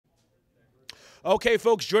Okay,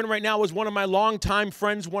 folks, joining right now is one of my longtime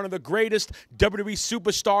friends, one of the greatest WWE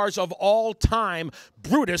superstars of all time,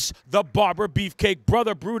 Brutus, the Barber Beefcake.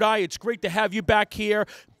 Brother Bruti, it's great to have you back here,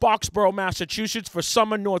 Boxborough, Massachusetts, for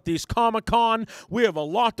Summer Northeast Comic-Con. We have a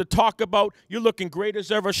lot to talk about. You're looking great as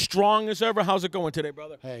ever, strong as ever. How's it going today,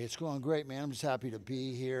 brother? Hey, it's going great, man. I'm just happy to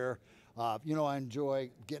be here. You know, I enjoy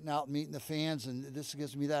getting out and meeting the fans, and this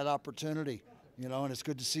gives me that opportunity. You know, and it's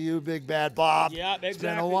good to see you, Big Bad Bob. Yeah, exactly. It's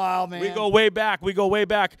been a while, man. We go way back. We go way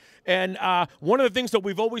back. And one of the things that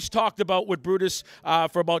we've always talked about with Brutus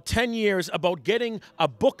for about 10 years about getting a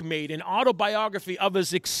book made, an autobiography of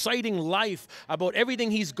his exciting life, about everything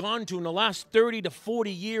he's gone to in the last 30 to 40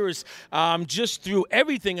 years, just through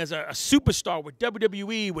everything as a superstar with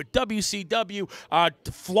WWE, with WCW,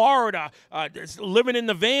 Florida, living in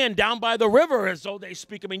the van down by the river, as though they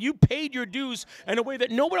speak. I mean, you paid your dues in a way that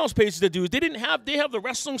no one else pays their dues. They have the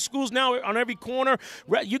wrestling schools now on every corner.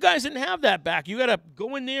 You guys didn't have that back. You got to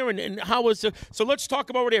go in there and how was it? So let's talk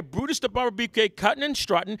about it here. Brutus the Barber Beefcake, cutting and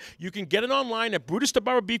strutting. You can get it online at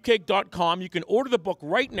brutusthebarberbeefcake.com. You can order the book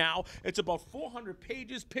right now. It's about 400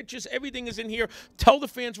 pages, pictures, everything is in here. Tell the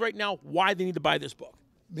fans right now why they need to buy this book.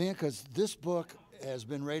 Man, because this book has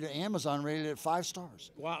been rated, Amazon rated at 5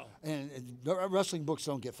 stars. Wow. And wrestling books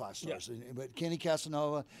don't get 5 stars. Yeah. But Kenny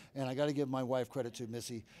Casanova, and I got to give my wife credit to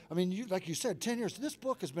Missy. I mean, like you said, 10 years. This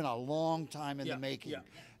book has been a long time in the making. Yeah.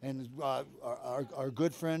 And our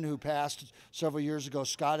good friend who passed several years ago,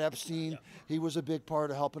 Scott Epstein, he was a big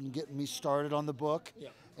part of helping getting me started on the book. Yeah.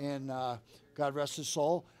 And God rest his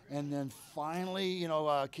soul. And then finally, you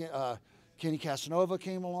know, Kenny Casanova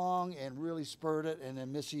came along and really spurred it, and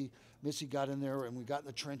then Missy got in there, and we got in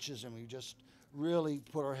the trenches, and we just really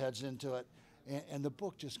put our heads into it, and the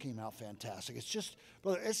book just came out fantastic. It's just,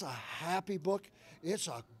 brother, it's a happy book. It's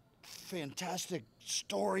a fantastic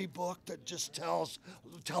story book that just tells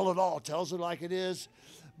it all, tells it like it is,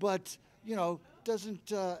 but you know,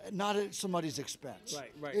 doesn't not at somebody's expense.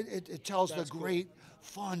 Right. It tells the great,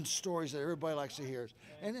 fun stories that everybody likes to hear,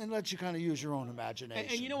 and lets you kind of use your own imagination.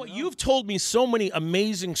 And you know what? You've told me so many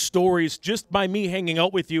amazing stories just by me hanging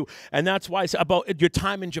out with you, and that's why about your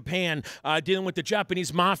time in Japan, dealing with the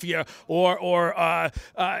Japanese mafia, or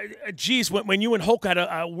geez, when you and Hulk had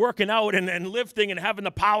working out and lifting and having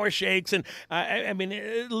the power shakes, and I mean,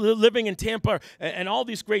 living in Tampa and all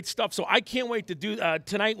these great stuff. So I can't wait to do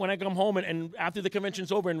tonight when I come home and after the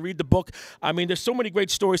convention's over and read the book. I mean, there's so many great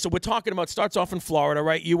stories. So we're talking about, starts off in Florida,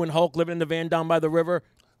 right? You and Hulk living in the van down by the river.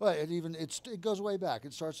 Well, it goes way back.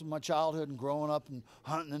 It starts in my childhood and growing up and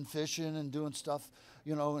hunting and fishing and doing stuff,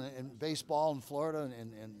 you know, and baseball in Florida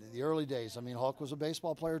and the early days. I mean, Hulk was a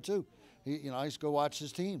baseball player too. I used to go watch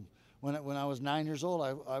his team. When I was 9 years old,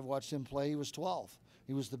 I watched him play. He was 12.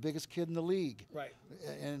 He was the biggest kid in the league. Right.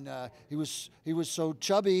 And he was so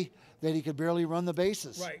chubby that he could barely run the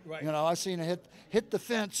bases. Right. You know, I seen him hit the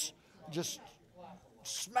fence, just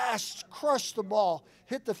smash, crush the ball,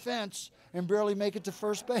 hit the fence, and barely make it to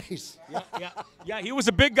first base. Yeah. He was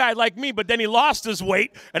a big guy like me, but then he lost his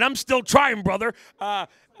weight, and I'm still trying, brother.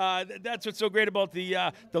 That's what's so great about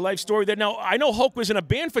the life story there. Now, I know Hulk was in a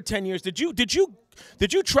band for 10 years. Did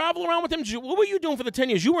you travel around with him? What were you doing for the 10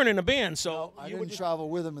 years? You weren't in a band, so no, I didn't travel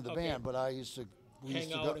with him in the band, but we used to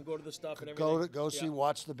hang out and go to the stuff and everything. Go see,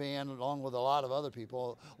 watch the band along with a lot of other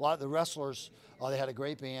people. A lot of the wrestlers, they had a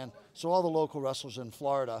great band. So all the local wrestlers in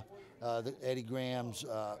Florida, the Eddie Graham's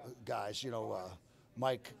guys, you know,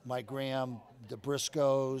 Mike Graham, the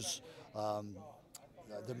Briscoes,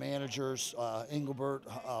 the managers, Engelbert,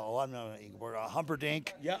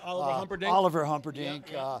 Humperdinck. Yeah, Oliver Humperdinck. Oliver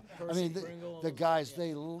Humperdinck. Yeah. I mean, the guys,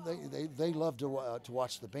 they loved to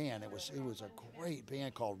watch the band. It was a great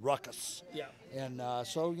band called Ruckus. Yeah. And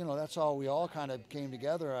so, you know, that's all. We all kind of came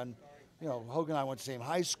together, and you know, Hogan and I went to the same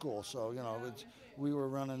high school, so you know, we were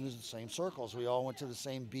running the same circles. We all went to the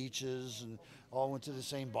same beaches and all went to the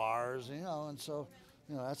same bars, you know, and so,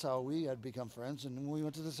 you know, that's how we had become friends. And we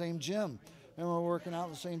went to the same gym, and we were working out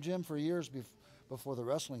in the same gym for years before the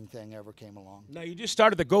wrestling thing ever came along. Now, you just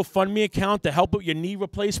started the GoFundMe account to help with your knee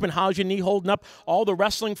replacement. How's your knee holding up? All the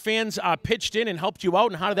wrestling fans pitched in and helped you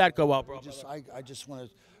out, and how did that go out, bro? I just want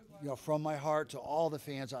to, you know, from my heart to all the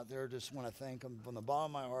fans out there, just want to thank them from the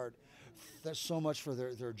bottom of my heart. There's so much for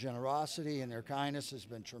their generosity and their kindness has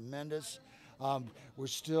been tremendous. We're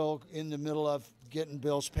still in the middle of getting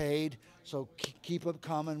bills paid, so keep it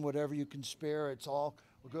coming, whatever you can spare. It's all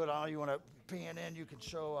good. I know you want to pan in, you can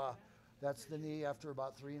show that's the knee after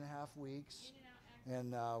about 3.5 weeks.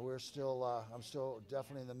 And I'm still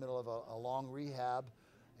definitely in the middle of a long rehab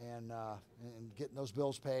and getting those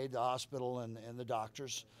bills paid, the hospital and the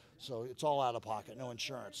doctors. So it's all out of pocket, no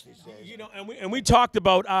insurance these days. You know, and we talked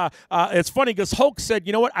about. It's funny because Hulk said,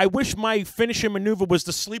 you know what? I wish my finishing maneuver was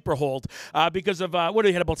the sleeper hold because of what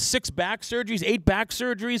he had about 8 back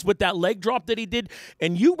surgeries with that leg drop that he did.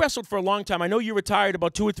 And you wrestled for a long time. I know you retired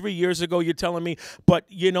about 2 or 3 years ago. You're telling me, but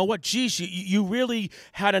you know what? Geez, you really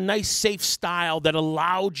had a nice, safe style that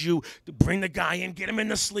allowed you to bring the guy in, get him in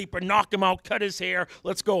the sleeper, knock him out, cut his hair.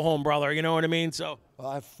 Let's go home, brother. You know what I mean? So. Well,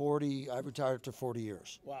 I retired after 40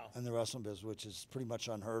 years. Wow. In the wrestling business, which is pretty much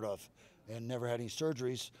unheard of, and never had any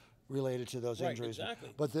surgeries related to those injuries.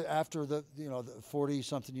 Exactly. But after the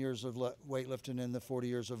 40-something years of weightlifting and the 40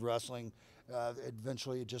 years of wrestling,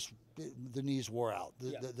 eventually the knees wore out.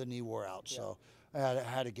 The knee wore out. Yeah. So I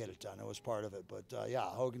had to get it done. It was part of it. But yeah,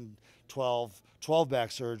 Hogan, 12 back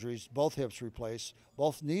surgeries, both hips replaced,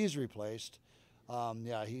 both knees replaced.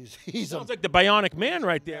 Yeah, he's sounds like the Bionic Man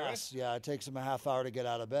right there. Yes, yeah. It takes him a half hour to get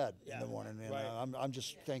out of bed in the morning, and I'm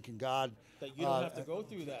just thanking God that you don't have to go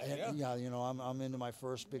through that. Yeah, you know, I'm into my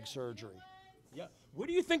first big surgery. Yeah. What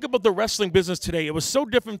do you think about the wrestling business today? It was so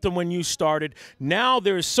different than when you started. Now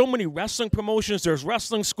there's so many wrestling promotions. There's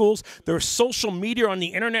wrestling schools. There's social media on the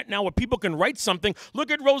internet now where people can write something. Look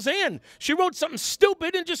at Roseanne. She wrote something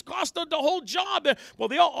stupid and just cost her the whole job.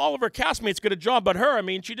 Well, all of her castmates get a job, but her, I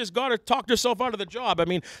mean, she just talked herself out of the job. I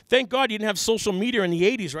mean, thank God you didn't have social media in the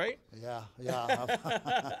 80s, right? Yeah.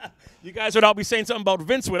 You guys would all be saying something about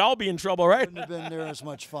Vince. Would all be in trouble, right? Wouldn't have been near as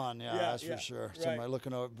much fun. That's for sure. Right. Somebody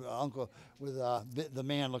looking over, uncle with the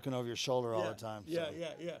man looking over your shoulder all the time. So.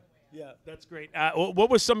 Yeah. That's great. What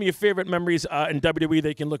was some of your favorite memories in WWE that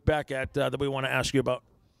you can look back at that we want to ask you about?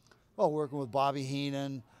 Well, working with Bobby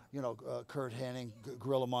Heenan, Kurt Hennig,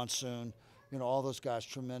 Gorilla Monsoon, all those guys,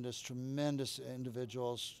 tremendous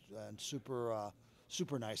individuals and super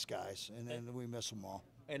nice guys, and we miss them all.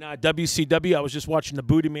 And WCW, I was just watching the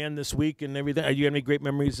Booty Man this week and everything. You have any great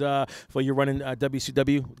memories for your running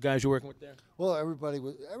WCW guys you're working with there? Well, everybody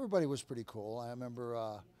was pretty cool. I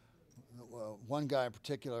remember one guy in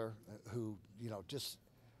particular who just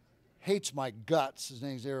hates my guts. His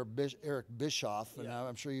name's Eric Bischoff, and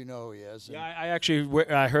I'm sure you know who he is. Yeah, I actually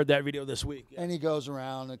heard that video this week. Yeah. And he goes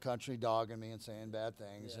around the country dogging me and saying bad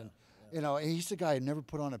things. Yeah. And he's the guy who never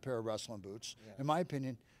put on a pair of wrestling boots. Yeah. In my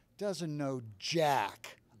opinion, doesn't know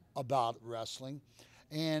jack about wrestling,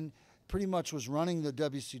 and pretty much was running the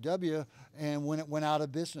WCW, and when it went out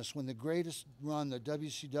of business, when the greatest run the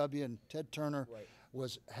WCW and Ted Turner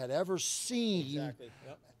had ever seen,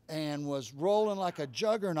 and was rolling like a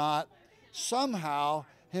juggernaut, somehow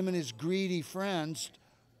him and his greedy friends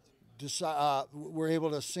were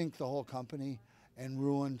able to sink the whole company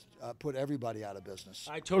and put everybody out of business.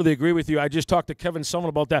 I totally agree with you. I just talked to Kevin Sullivan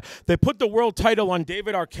about that. They put the world title on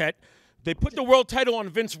David Arquette. They put the world title on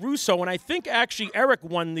Vince Russo, and I think actually Eric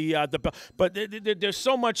won the belt. But there's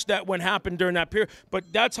so much that happened during that period.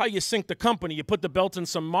 But that's how you sink the company. You put the belt in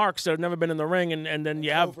some marks that have never been in the ring, and then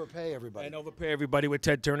you overpay everybody with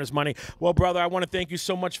Ted Turner's money. Well, brother, I want to thank you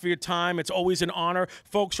so much for your time. It's always an honor.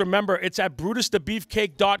 Folks, remember, it's at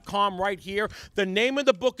BrutusTheBeefcake.com right here. The name of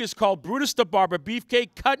the book is called Brutus the Barber, Beefcake,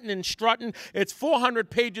 Cutting and Strutting. It's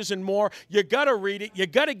 400 pages and more. You got to read it. You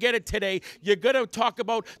got to get it today. You got to talk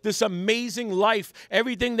about this amazing life,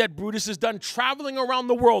 everything that Brutus has done, traveling around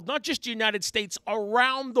the world, not just the United States,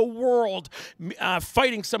 around the world,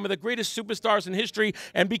 fighting some of the greatest superstars in history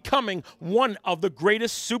and becoming one of the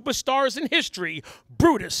greatest superstars in history,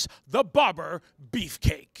 Brutus the Barber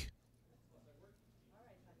Beefcake.